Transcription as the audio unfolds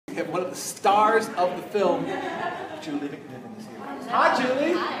have one of the stars of the film, Julie McNiven is here. Hi,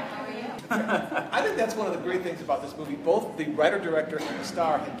 Julie. Hi, how are you? I think that's one of the great things about this movie. Both the writer, director, and the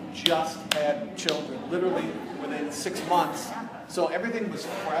star had just had children, literally within 6 months. So everything was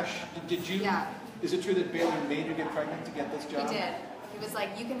fresh. Did you? Yeah. Is it true that Bailey made you get pregnant to get this job? He did. He was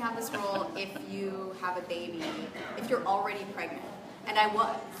like, you can have this role if you have a baby, if you're already pregnant. And I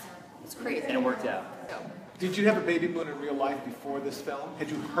was. It's crazy. And it worked out. So. Did you have a Babymoon in real life before this film? Had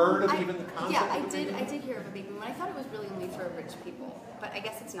you heard of even the concept? Yeah, of I did hear of a Babymoon. I thought it was really only for rich people, but I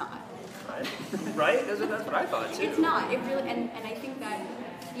guess it's not. Right? Right? That's what I thought too. It's not. It really, and I think that,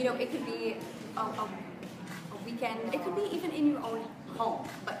 you know, it could be a weekend. It could be even in your own home,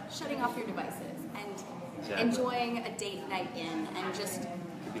 but shutting off your devices and enjoying a date night in and just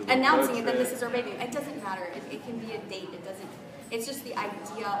announcing it that this is our baby. It doesn't matter. It can be a date. It doesn't. It's just the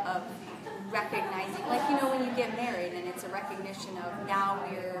idea of recognizing, like, you know, when you get married and it's a recognition of now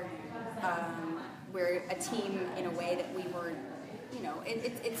we're a team in a way that we weren't, you know,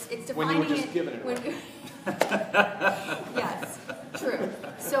 it's defining when you were just giving it away. Yes, true.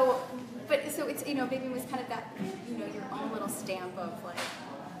 So it's, you know, Babymoon was kind of that, you know, your own little stamp of like,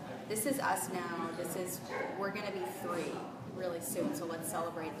 this is us now. We're gonna be 3 really soon. So let's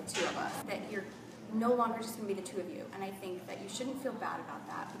celebrate the 2 of us. That you're no longer just going to be the 2 of you. And I think that you shouldn't feel bad about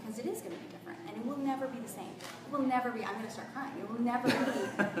that because it is going to be different. And it will never be the same. It will never be, I'm going to start crying. It will never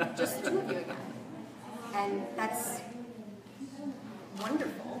be just the 2 of you again. And that's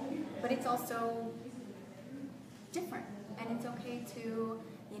wonderful, but it's also different. And it's okay to,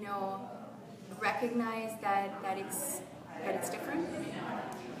 you know, recognize that it's different.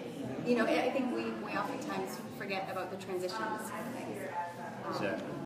 You know, I think we oftentimes forget about the transitions of things. Exactly.